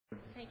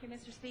Thank you,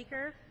 Mr.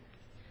 Speaker.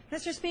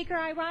 Mr. Speaker,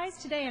 I rise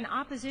today in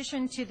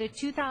opposition to the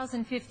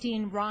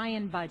 2015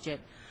 Ryan budget,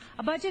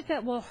 a budget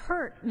that will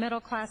hurt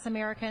middle-class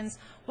Americans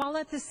while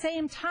at the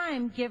same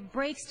time give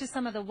breaks to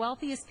some of the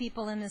wealthiest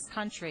people in this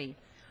country.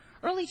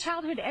 Early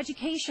childhood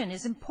education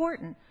is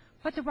important,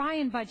 but the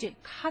Ryan budget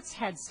cuts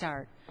Head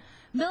Start.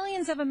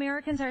 Millions of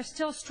Americans are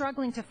still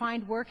struggling to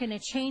find work in a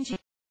changing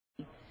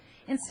economy.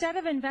 Instead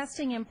of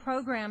investing in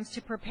programs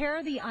to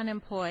prepare the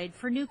unemployed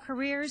for new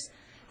careers,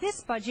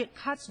 this budget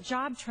cuts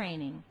job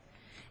training.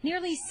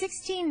 Nearly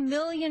 16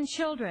 million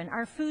children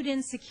are food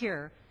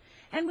insecure,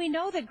 and we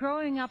know that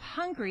growing up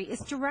hungry is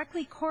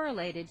directly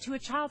correlated to a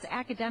child's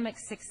academic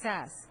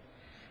success.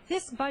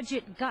 This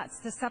budget guts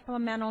the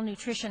Supplemental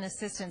Nutrition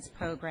Assistance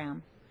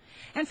Program.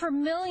 And for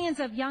millions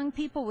of young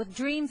people with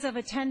dreams of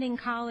attending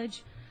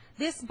college,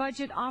 this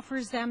budget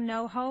offers them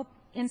no hope.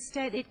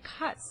 Instead, it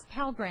cuts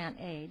Pell Grant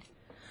aid.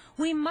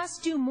 We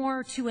must do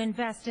more to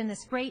invest in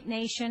this great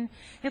nation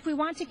if we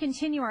want to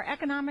continue our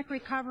economic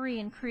recovery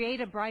and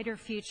create a brighter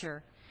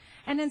future.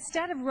 And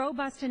instead of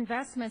robust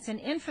investments in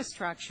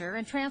infrastructure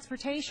and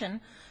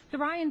transportation, the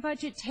Ryan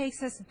budget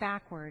takes us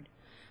backward.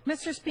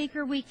 Mr.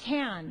 Speaker, we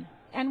can,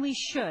 and we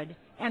should,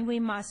 and we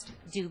must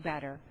do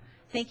better.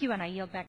 Thank you, and I yield back.